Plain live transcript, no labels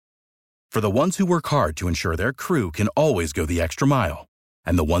For the ones who work hard to ensure their crew can always go the extra mile,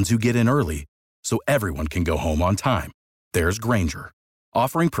 and the ones who get in early so everyone can go home on time, there's Grainger,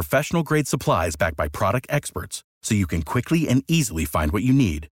 offering professional-grade supplies backed by product experts so you can quickly and easily find what you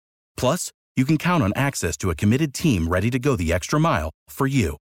need. Plus, you can count on access to a committed team ready to go the extra mile for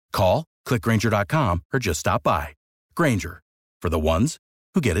you. Call, click Grainger.com, or just stop by. Grainger, for the ones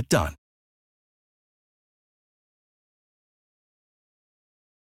who get it done.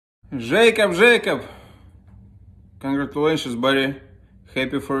 Jacob, congratulations, buddy.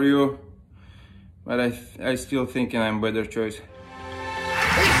 Happy for you, but I still thinking I'm better choice.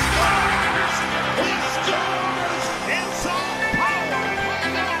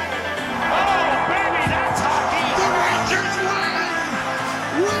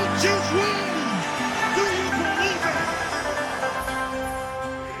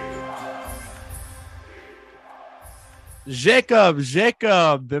 Jacob,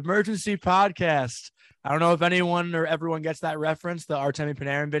 the emergency podcast. I don't know if anyone or everyone gets that reference, the Artemi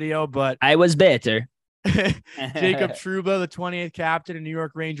Panarin video, but I was better. Jacob Trouba, the 28th captain in New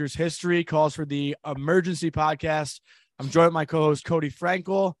York Rangers history, calls for the emergency podcast. I'm joined with my co-host Cody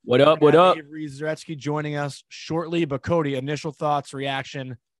Frankel. What up? Avery Zaretsky joining us shortly. But Cody, initial thoughts,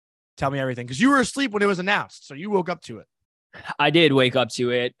 reaction, tell me everything, because you were asleep when it was announced, so you woke up to it. I did wake up to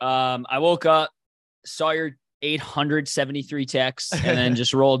it. I woke up, saw your 873 texts, and then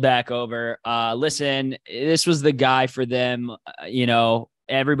just rolled back over. Listen, this was the guy for them.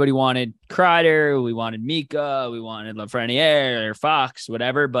 Everybody wanted Kreider, we wanted Mika, we wanted Lafreniere or Fox,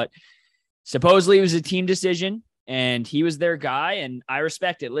 whatever, but supposedly it was a team decision and he was their guy, and I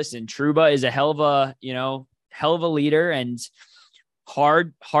respect it. Listen, Trouba is a hell of a leader and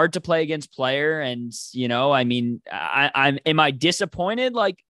hard to play against player. And, am I disappointed?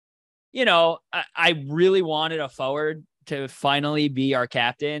 I really wanted a forward to finally be our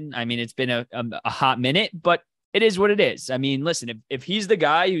captain. I mean, it's been a hot minute, but it is what it is. I mean, listen, if he's the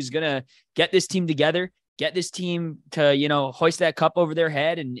guy who's going to get this team together, get this team to, hoist that cup over their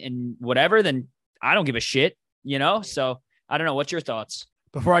head and whatever, then I don't give a shit, So I don't know. What's your thoughts?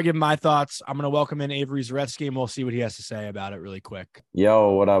 Before I give my thoughts, I'm going to welcome in Avery Zaretsky, and we'll see what he has to say about it really quick.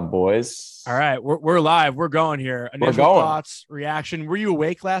 Yo, what up, boys? All right, we're live. We're going here. Initial thoughts, reaction. Were you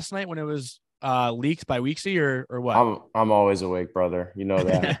awake last night when it was leaked by Weeksy or what? I'm always awake, brother. You know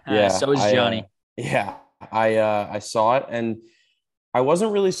that. Yeah. So is Johnny. I saw it and I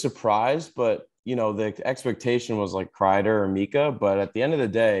wasn't really surprised, but the expectation was like Kreider or Mika. But at the end of the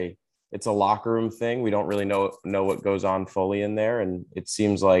day, it's a locker room thing. We don't really know what goes on fully in there. And it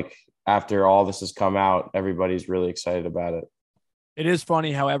seems like after all this has come out, everybody's really excited about it. It is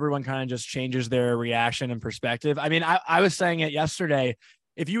funny how everyone kind of just changes their reaction and perspective. I mean, I was saying it yesterday.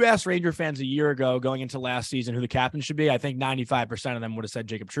 If you asked Ranger fans a year ago going into last season who the captain should be, I think 95% of them would have said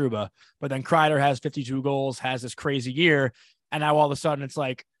Jacob Trouba. But then Kreider has 52 goals, has this crazy year. And now all of a sudden it's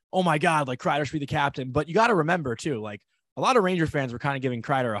like, oh my God, like Kreider should be the captain. But you got to remember too, like a lot of Ranger fans were kind of giving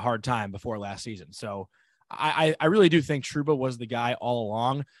Kreider a hard time before last season. So I really do think Trouba was the guy all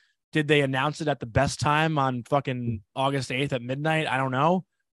along. Did they announce it at the best time on fucking August 8th at midnight? I don't know.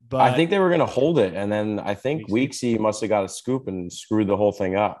 But I think they were going to hold it. And then I think Weeksy must have got a scoop and screwed the whole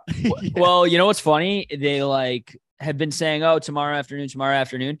thing up. Well, you know what's funny? They had been saying, tomorrow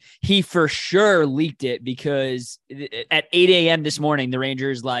afternoon. He for sure leaked it because at 8 a.m. this morning, the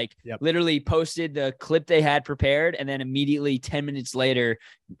Rangers literally posted the clip they had prepared. And then immediately 10 minutes later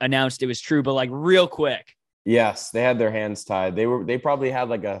announced it was true, but real quick. Yes, they had their hands tied. They probably had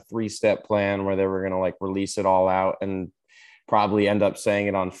a 3-step plan where they were going to release it all out and probably end up saying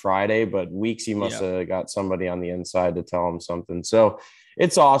it on Friday, but Weeksy must have got somebody on the inside to tell him something. So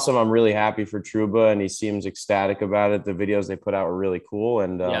it's awesome. I'm really happy for Trouba, and he seems ecstatic about it. The videos they put out were really cool,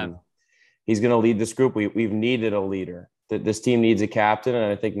 and he's going to lead this group. We've needed a leader. This team needs a captain,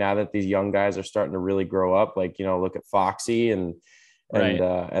 and I think now that these young guys are starting to really grow up, look at Foxy and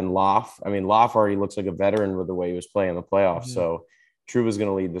Loff. I mean, Loff already looks like a veteran with the way he was playing in the playoffs. Mm-hmm. So Trouba's going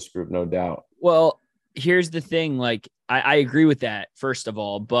to lead this group, no doubt. Well, here's the thing. I agree with that, first of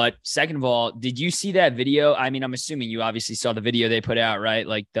all. But second of all, did you see that video? I mean, I'm assuming you obviously saw the video they put out, right?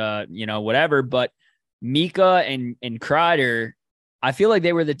 Whatever. But Mika and Kreider, I feel like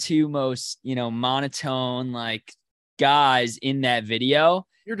they were the two most, monotone, guys in that video.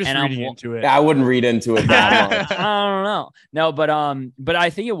 You're just reading into it. I wouldn't read into it that much. I don't know. No, but I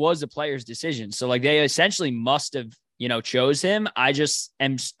think it was the player's decision. So they essentially must have, chose him. I guess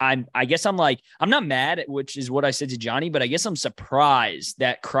I'm not mad, which is what I said to Johnny, but I guess I'm surprised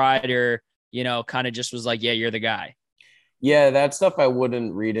that Kreider, kind of just was yeah, you're the guy. Yeah, that stuff I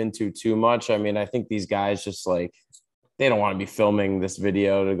wouldn't read into too much. I mean, I think these guys just they don't want to be filming this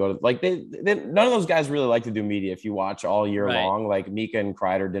video to go to like they none of those guys really like to do media. If you watch all year long, like Mika and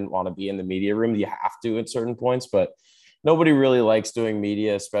Kreider didn't want to be in the media room. You have to at certain points, but nobody really likes doing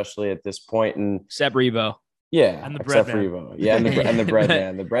media, especially at this point. And except Rebo. Yeah, and the except bread for Evo. Yeah, and the bread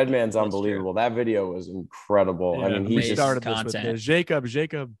man. The bread man's unbelievable. That video was incredible. Yeah, I mean, he started content. this with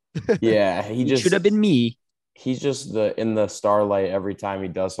Jacob. Yeah, he just should have been me. He's just in the starlight every time he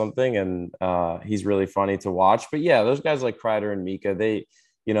does something, and he's really funny to watch. But yeah, those guys like Kreider and Mika, they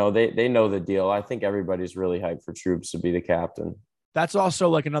know the deal. I think everybody's really hyped for Troops to be the captain. That's also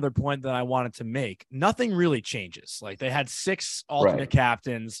like another point that I wanted to make. Nothing really changes. Like they had 6 alternate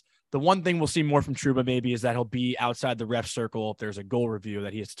captains. The one thing we'll see more from Trouba maybe is that he'll be outside the ref circle if there's a goal review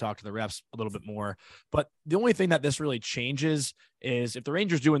that he has to talk to the refs a little bit more. But the only thing that this really changes is if the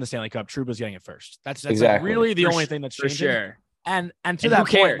Rangers do win the Stanley Cup, Trouba's getting it first. That's exactly. like really the only thing that's changing. Sure. And to that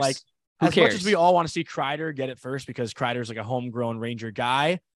point, like as cares? much as we all want to see Kreider get it first because Kreider's like a homegrown Ranger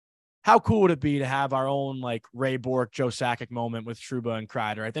guy, how cool would it be to have our own like Ray Bourque, Joe Sakic moment with Trouba and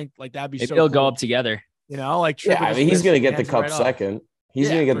Kreider? I think like that'd be so they'll cool. go up together. You know, like Trouba I mean, he's going to get the cup right second. He's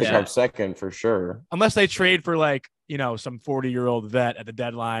going to get the cup second for sure. Unless they trade for like, some 40-year-old vet at the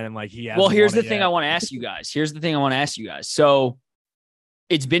deadline and like he has. Well, here's the thing I want to ask you guys. So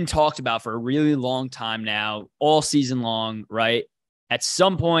it's been talked about for a really long time now, all season long, right? At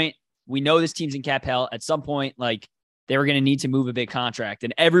some point, we know this team's in cap hell. At some point, like they were going to need to move a big contract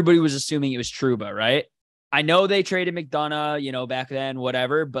and everybody was assuming it was Trouba, right? I know they traded McDonough, back then,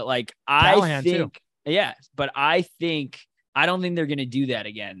 whatever, but like I don't think they're going to do that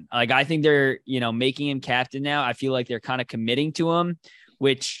again. Like, I think they're, making him captain now. I feel like they're kind of committing to him,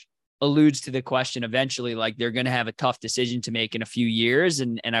 which alludes to the question eventually, like they're going to have a tough decision to make in a few years.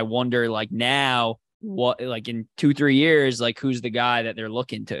 And I wonder like now what, like in 2-3 years, like who's the guy that they're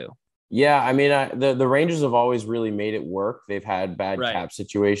looking to? Yeah. I mean, the Rangers have always really made it work. They've had bad cap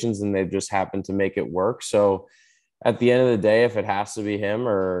situations and they've just happened to make it work. So at the end of the day, if it has to be him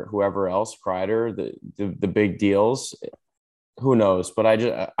or whoever else, Kreider, the big deals, who knows? But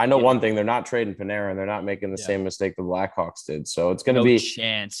I know one thing: they're not trading Panarin, and they're not making the same mistake the Blackhawks did. So it's going to be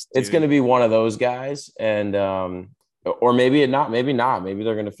chance. It's going to be one of those guys, and or maybe not. Maybe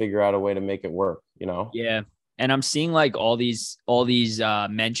they're going to figure out a way to make it work. Yeah. And I'm seeing like all these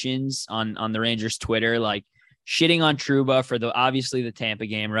mentions on the Rangers Twitter, like shitting on Trouba for obviously the Tampa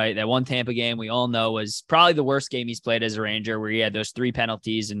game, right? That one Tampa game we all know was probably the worst game he's played as a Ranger, where he had those 3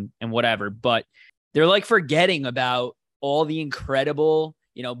 penalties and whatever. But they're like forgetting about all the incredible,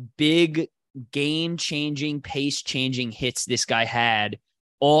 big game-changing, pace-changing hits this guy had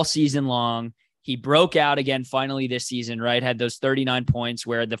all season long. He broke out again finally this season, right? Had those 39 points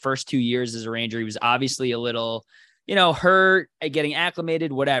where the first 2 years as a Ranger, he was obviously a little, hurt, getting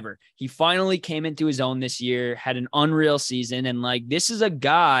acclimated, whatever. He finally came into his own this year, had an unreal season. And like, this is a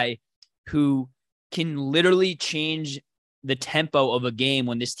guy who can literally change the tempo of a game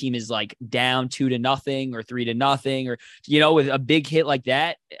when this team is like down 2-0 or 3-0 or, with a big hit like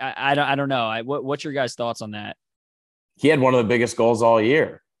that. I don't know. What's your guys' thoughts on that? He had one of the biggest goals all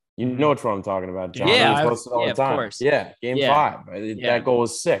year. You know which one I'm talking about, John. Yeah, all the time. Of course. Yeah, game 5. That goal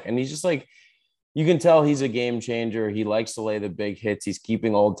was sick. And he's just like, you can tell he's a game changer. He likes to lay the big hits. He's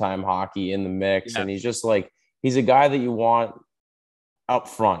keeping old time hockey in the mix. Yeah. And he's just like, he's a guy that you want up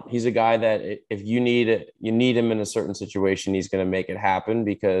front. He's a guy that if you need him in a certain situation, he's going to make it happen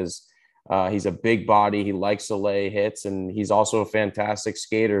because he's a big body. He likes to lay hits and he's also a fantastic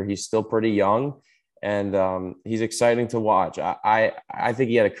skater. He's still pretty young. And he's exciting to watch. I think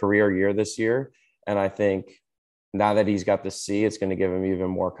he had a career year this year. And I think now that he's got the C, it's going to give him even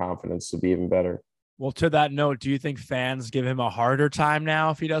more confidence to be even better. Well, to that note, do you think fans give him a harder time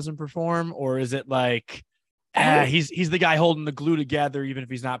now if he doesn't perform? Or is it like, he's the guy holding the glue together, even if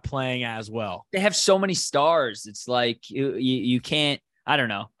he's not playing as well? They have so many stars. It's like you can't. I don't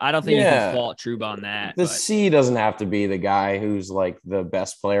know. I don't think you can fault Trouba on that. C doesn't have to be the guy who's like the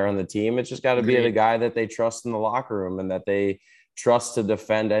best player on the team. It's just got to be the guy that they trust in the locker room and that they trust to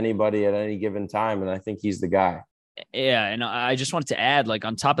defend anybody at any given time. And I think he's the guy. Yeah. And I just wanted to add, like,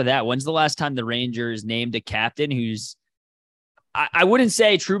 on top of that, when's the last time the Rangers named a captain who's, I wouldn't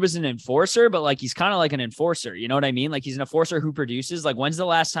say Trouba's an enforcer, but like, he's kind of like an enforcer. You know what I mean? Like, he's an enforcer who produces. Like, when's the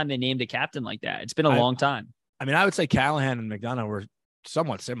last time they named a captain like that? It's been a long time. I mean, I would say Callahan and McDonough were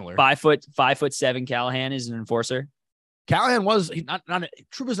somewhat similar. 5'7" Callahan is an enforcer. Callahan was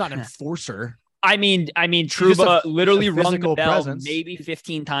Trouba's not an enforcer. I mean, Trouba literally rung the bell maybe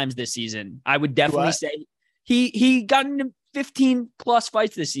 15 times this season. I would definitely say he got 15 plus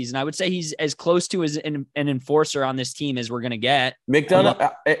fights this season. I would say he's as close to as an enforcer on this team as we're going to get.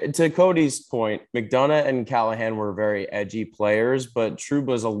 McDonough, to Cody's point, McDonough and Callahan were very edgy players, but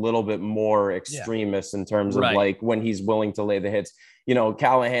Trouba's a little bit more extremist in terms of like when he's willing to lay the hits. You know,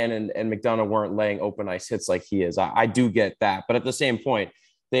 Callahan and McDonough weren't laying open ice hits like he is. I do get that. But at the same point,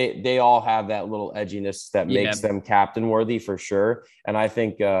 they all have that little edginess that makes them captain worthy for sure. And I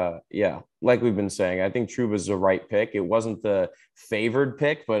think, like we've been saying, I think Trouba's the right pick. It wasn't the favored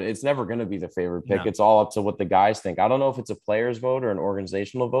pick, but it's never going to be the favored pick. No. It's all up to what the guys think. I don't know if it's a player's vote or an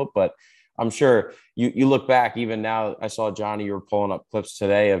organizational vote, but I'm sure you look back even now. I saw Johnny, you were pulling up clips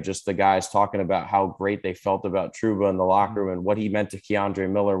today of just the guys talking about how great they felt about Trouba in the locker room and what he meant to Keandre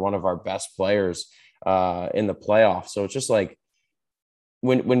Miller, one of our best players in the playoffs. So it's just like,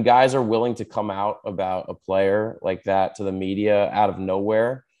 when guys are willing to come out about a player like that to the media out of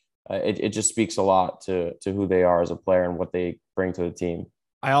nowhere, it just speaks a lot to who they are as a player and what they bring to the team.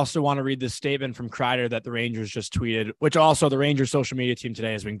 I also want to read this statement from Kreider that the Rangers just tweeted, which also the Rangers social media team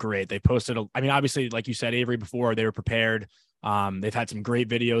today has been great. They posted, obviously, like you said, Avery, before, they were prepared. They've had some great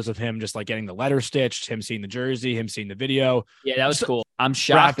videos of him just like getting the letter stitched, him seeing the jersey, him seeing the video. Yeah, that was cool. I'm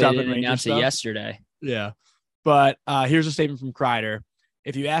shocked they didn't announce it yesterday. Yeah. But here's a statement from Kreider.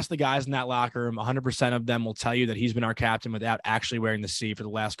 If you ask the guys in that locker room, 100% of them will tell you that he's been our captain without actually wearing the C for the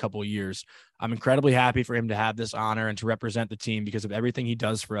last couple of years. I'm incredibly happy for him to have this honor and to represent the team because of everything he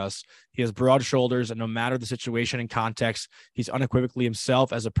does for us. He has broad shoulders, and no matter the situation and context, he's unequivocally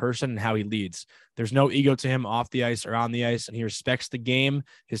himself as a person and how he leads. There's no ego to him off the ice or on the ice, and he respects the game,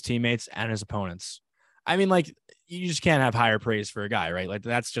 his teammates, and his opponents. I mean, like, you just can't have higher praise for a guy, right? Like,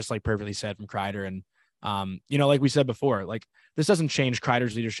 that's just like perfectly said from Kreider. And like we said before, like, this doesn't change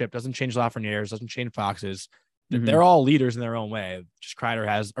Kreider's leadership, doesn't change Lafreniere's, doesn't change Fox's. Mm-hmm. They're all leaders in their own way. Just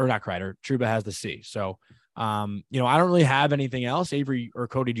Trouba has the C. So, I don't really have anything else. Avery or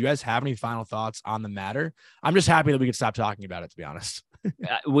Cody, do you guys have any final thoughts on the matter? I'm just happy that we could stop talking about it, to be honest.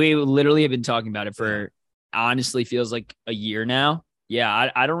 We literally have been talking about it for honestly feels like a year now. Yeah,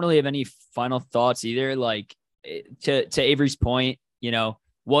 I don't really have any final thoughts either. Like, to Avery's point,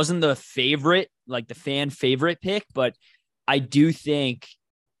 wasn't the favorite, like the fan favorite pick, but I do think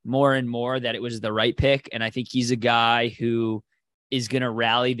more and more that it was the right pick. And I think he's a guy who is going to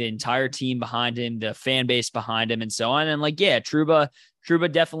rally the entire team behind him, the fan base behind him, and so on. And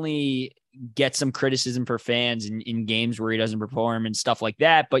Trouba definitely gets some criticism for fans in games where he doesn't perform and stuff like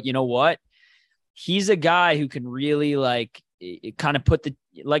that. But you know what? He's a guy who can really kind of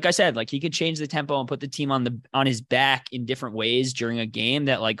like I said, like he could change the tempo and put the team on his back in different ways during a game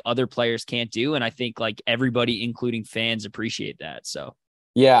that like other players can't do. And I think like everybody, including fans, appreciate that. So,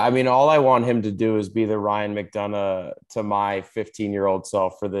 yeah, I mean, all I want him to do is be the Ryan McDonough to my 15-year-old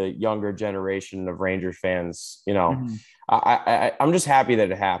self for the younger generation of Rangers fans. Mm-hmm. I'm just happy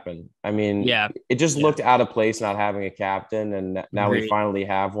that it happened. I mean, it just looked out of place not having a captain. And now we finally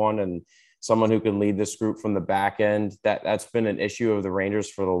have one. And someone who can lead this group from the back end. That's been an issue of the Rangers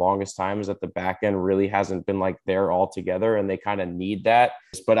for the longest time, is that the back end really hasn't been like there all together, and they kind of need that.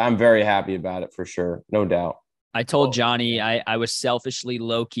 But I'm very happy about it for sure. No doubt. I told Johnny I was selfishly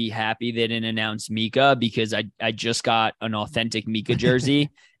low-key happy they didn't announce Mika because I just got an authentic Mika jersey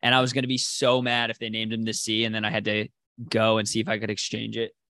and I was going to be so mad if they named him the C, and then I had to go and see if I could exchange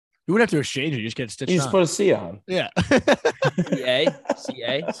it. You wouldn't have to exchange it. You just get stitched on. You just put a C on. Yeah. CA.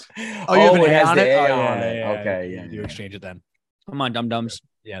 Oh, you have an it A has on the it? A Oh, on yeah, it. yeah, Okay, yeah. You exchange it then. Come on, dum-dums.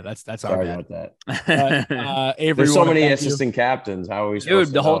 Yeah, that's Sorry our about bad. that. Avery, there's so many assistant captains. How are we supposed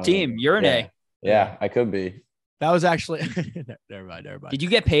to the whole know? team. You're an A. Yeah, I could be. That was actually never mind. Did you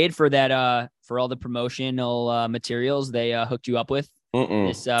get paid for that? For all the promotional materials they hooked you up with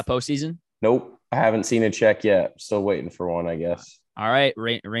this postseason? Nope, I haven't seen a check yet. Still waiting for one, I guess. All right,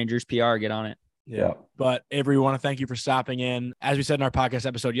 Rangers PR, get on it. Yeah. But Avery, we want to thank you for stopping in. As we said in our podcast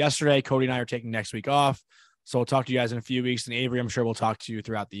episode yesterday, Cody and I are taking next week off. So we'll talk to you guys in a few weeks. And Avery, I'm sure we'll talk to you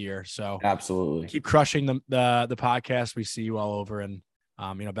throughout the year. So absolutely keep crushing the podcast. We see you all over, and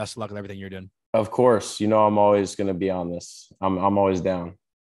best of luck with everything you're doing. Of course. I'm always going to be on this. I'm always down.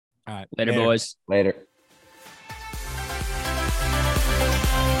 All right. Later, boys. Later.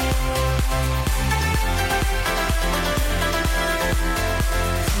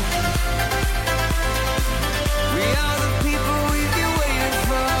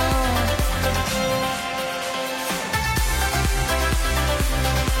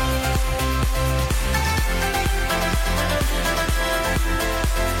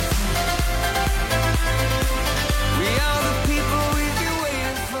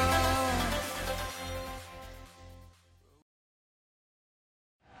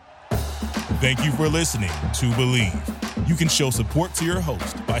 Thank you for listening to Believe. You can show support to your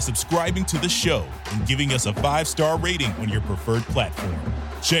host by subscribing to the show and giving us a 5-star rating on your preferred platform.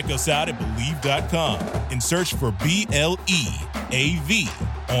 Check us out at Believe.com and search for BLEAV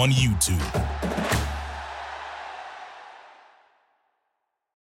on YouTube.